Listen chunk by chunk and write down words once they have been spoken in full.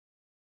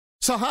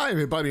So hi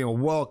everybody and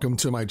welcome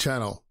to my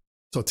channel.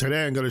 So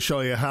today I'm going to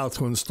show you how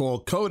to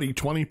install Kodi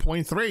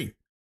 20.3.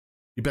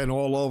 You've been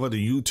all over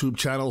the YouTube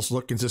channels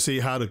looking to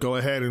see how to go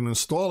ahead and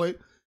install it.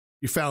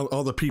 You found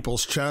other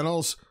people's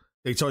channels.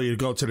 They tell you to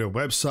go to their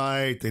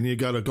website, then you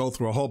got to go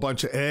through a whole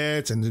bunch of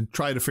ads and then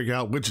try to figure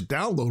out which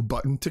download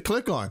button to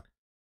click on.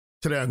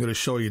 Today I'm going to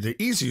show you the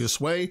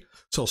easiest way,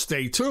 so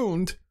stay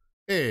tuned.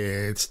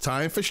 It's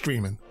time for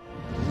streaming.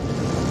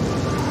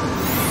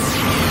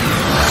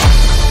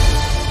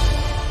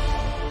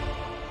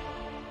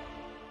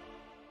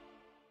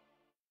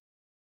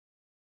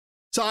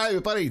 So hi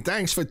everybody,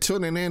 thanks for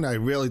tuning in. I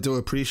really do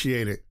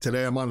appreciate it.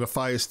 Today I'm on the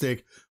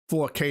Firestick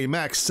 4K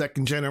Max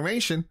 2nd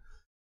generation,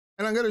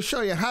 and I'm going to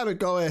show you how to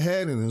go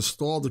ahead and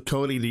install the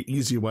Kodi the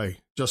easy way.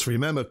 Just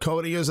remember,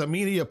 Kodi is a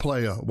media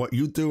player. What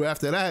you do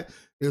after that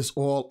is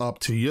all up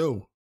to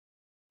you.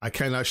 I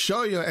cannot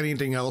show you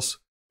anything else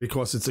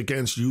because it's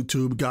against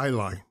YouTube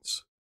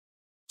guidelines.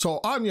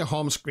 So on your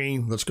home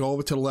screen, let's go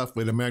over to the left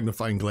where the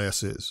magnifying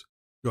glass is.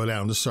 Go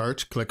down to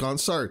search, click on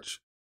search.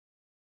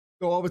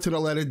 Go over to the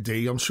letter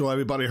D. I'm sure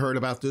everybody heard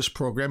about this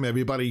program.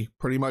 Everybody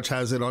pretty much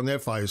has it on their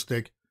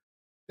Firestick.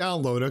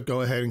 Downloader, go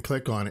ahead and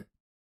click on it.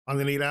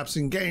 Underneath apps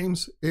and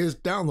games is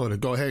downloader.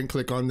 Go ahead and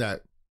click on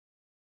that.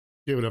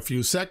 Give it a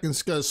few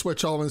seconds. Go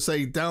switch over and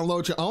say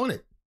download, you own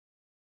it.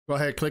 Go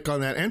ahead, click on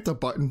that enter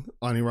button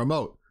on your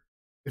remote.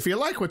 If you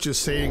like what you're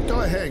seeing,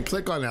 go ahead and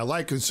click on that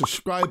like and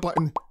subscribe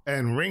button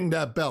and ring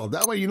that bell.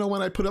 That way you know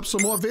when I put up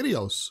some more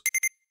videos.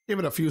 Give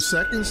it a few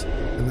seconds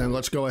and then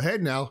let's go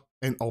ahead now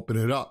and open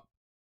it up.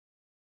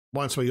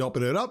 Once we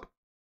open it up,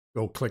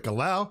 go click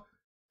allow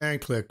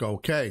and click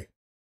OK.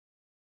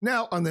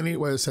 Now underneath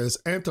where it says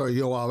enter a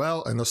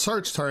URL and a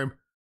search term,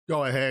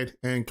 go ahead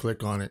and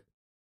click on it.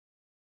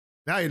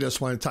 Now you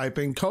just want to type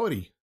in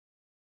Kodi.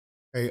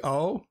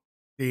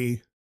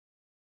 KODI.TV.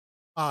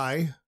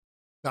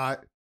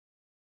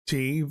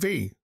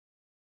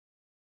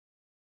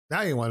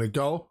 Now you want to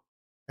go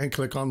and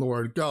click on the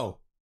word go.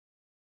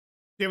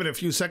 Give it a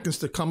few seconds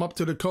to come up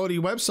to the Kodi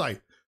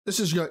website. This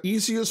is your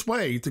easiest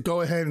way to go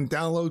ahead and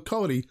download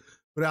Kodi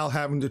without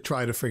having to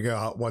try to figure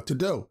out what to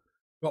do.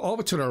 Go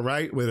over to the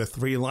right where the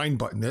 3-line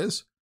button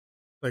is.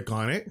 Click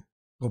on it.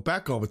 Go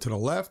back over to the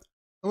left.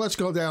 And let's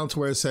go down to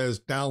where it says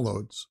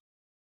downloads.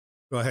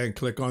 Go ahead and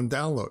click on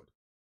download.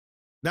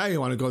 Now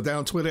you want to go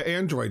down to where the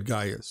Android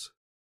guy is.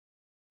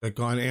 Click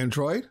on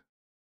Android.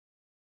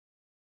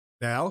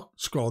 Now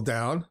scroll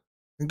down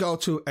and go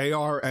to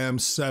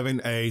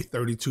ARM7A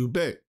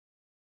 32-bit.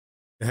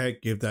 Go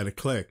ahead, give that a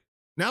click.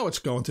 Now it's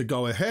going to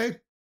go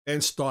ahead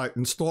and start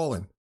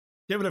installing.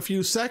 Give it a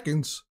few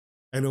seconds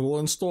and it will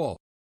install.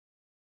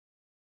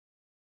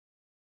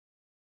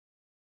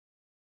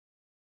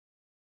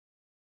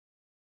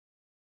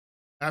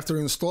 After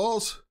it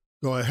installs,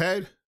 go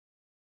ahead.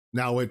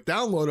 Now it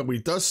downloaded,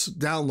 we just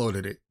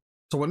downloaded it.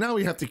 So now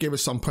we have to give it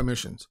some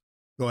permissions.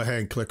 Go ahead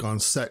and click on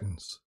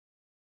settings.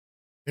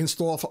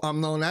 Install for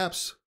unknown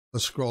apps.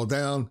 Let's scroll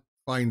down,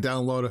 find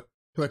downloader,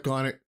 click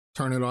on it,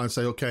 turn it on,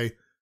 say okay.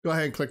 Go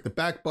ahead and click the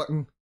back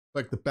button,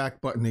 click the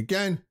back button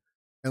again,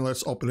 and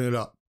let's open it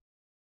up.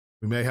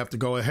 We may have to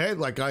go ahead,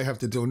 like I have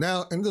to do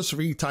now, and just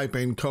retype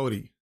in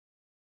Kodi.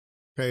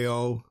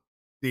 KODI.TV,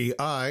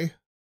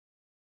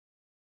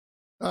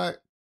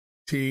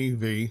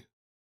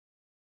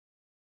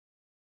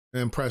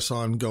 and press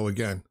on go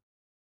again.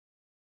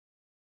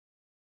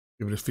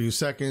 Give it a few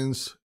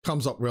seconds,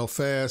 comes up real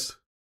fast.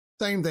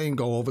 Same thing,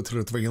 go over to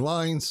the 3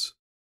 lines,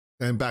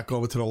 then back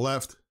over to the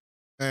left,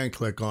 and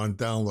click on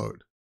download.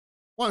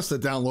 Once the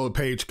download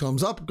page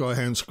comes up, go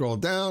ahead and scroll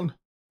down.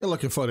 You're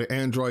looking for the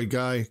Android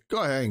guy.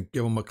 Go ahead and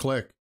give him a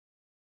click.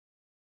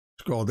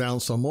 Scroll down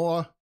some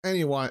more, and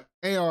you want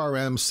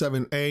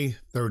ARM7A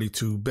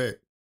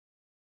 32-bit.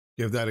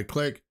 Give that a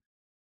click.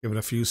 Give it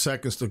a few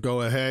seconds to go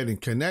ahead and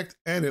connect,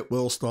 and it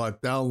will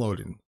start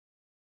downloading.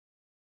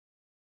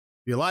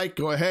 If you like,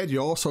 go ahead. You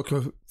also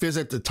can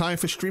visit the Time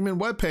for Streaming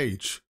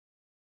webpage.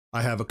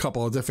 I have a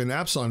couple of different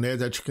apps on there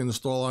that you can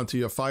install onto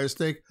your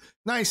Firestick.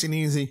 Nice and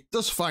easy.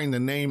 Just find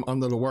the name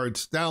under the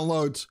words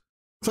downloads.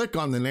 Click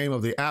on the name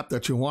of the app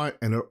that you want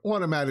and it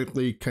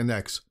automatically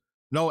connects.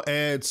 No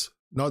ads,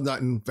 no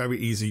nothing. Very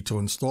easy to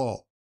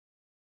install.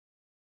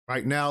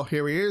 Right now,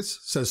 here he is.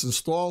 Says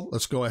install.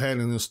 Let's go ahead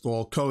and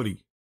install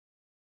Kodi.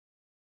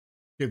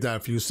 Give that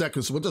a few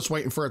seconds. We're just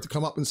waiting for it to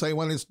come up and say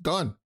when it's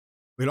done.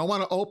 We don't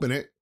want to open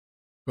it.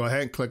 Go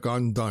ahead and click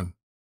on done.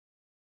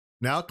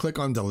 Now click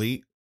on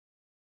delete.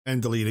 And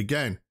delete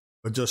again,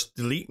 but just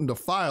deleting the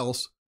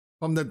files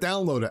from the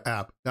downloader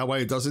app. That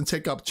way it doesn't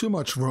take up too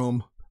much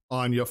room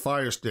on your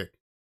Firestick.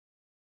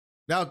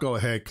 Now go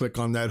ahead, click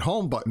on that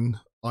home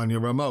button on your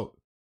remote.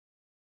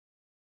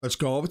 Let's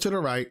go over to the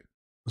right.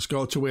 Let's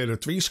go to where the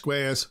 3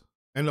 squares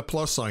and the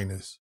plus sign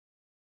is.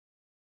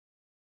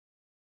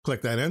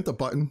 Click that enter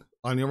button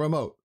on your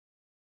remote.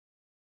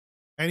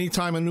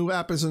 Anytime a new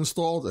app is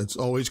installed, it's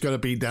always going to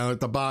be down at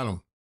the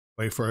bottom.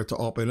 Wait for it to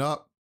open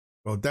up,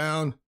 go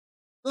down.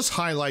 Just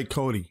highlight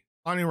Kodi.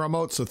 On your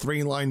remote, it's a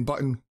 3-line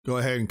button. Go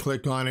ahead and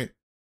click on it.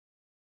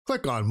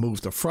 Click on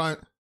Move to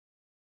Front.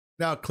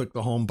 Now click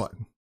the home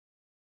button.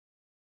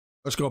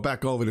 Let's go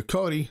back over to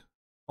Kodi,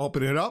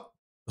 open it up.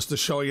 Just to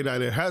show you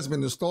that it has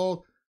been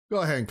installed,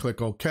 go ahead and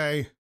click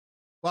OK.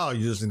 While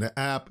using the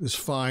app is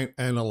fine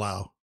and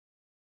allow.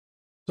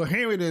 So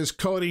here it is,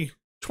 Kodi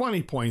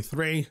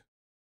 20.3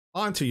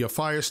 onto your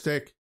Fire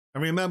Stick.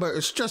 And remember,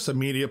 it's just a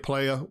media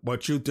player.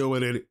 What you do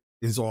with it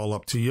is all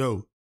up to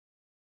you.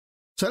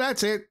 So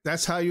that's it.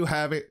 That's how you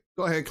have it.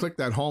 Go ahead and click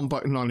that home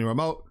button on your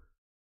remote.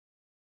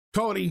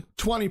 Kodi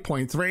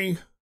 20.3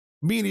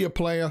 media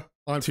player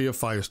onto your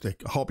Fire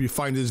Stick. I hope you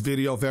find this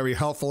video very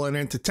helpful and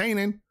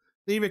entertaining.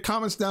 Leave your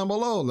comments down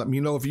below. Let me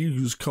know if you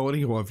use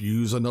Kodi or if you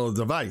use another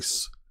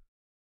device.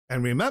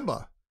 And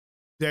remember,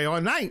 day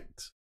or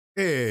night,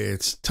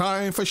 it's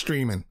time for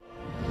streaming.